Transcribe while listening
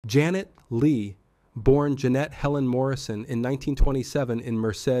Janet Leigh, born Jeanette Helen Morrison in 1927 in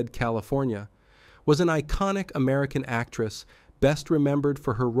Merced, California, was an iconic American actress best remembered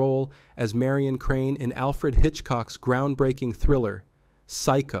for her role as Marion Crane in Alfred Hitchcock's groundbreaking thriller,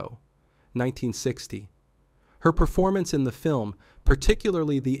 Psycho, 1960. Her performance in the film,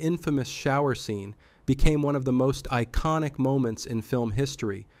 particularly the infamous shower scene, became one of the most iconic moments in film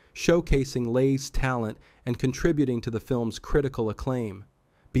history, showcasing Leigh's talent and contributing to the film's critical acclaim.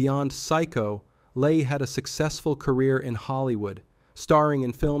 Beyond Psycho, Leigh had a successful career in Hollywood, starring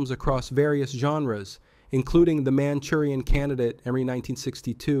in films across various genres, including The Manchurian Candidate, Emery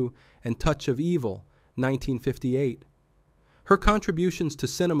 1962, and Touch of Evil, 1958. Her contributions to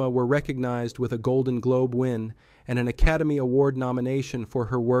cinema were recognized with a Golden Globe win and an Academy Award nomination for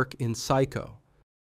her work in Psycho.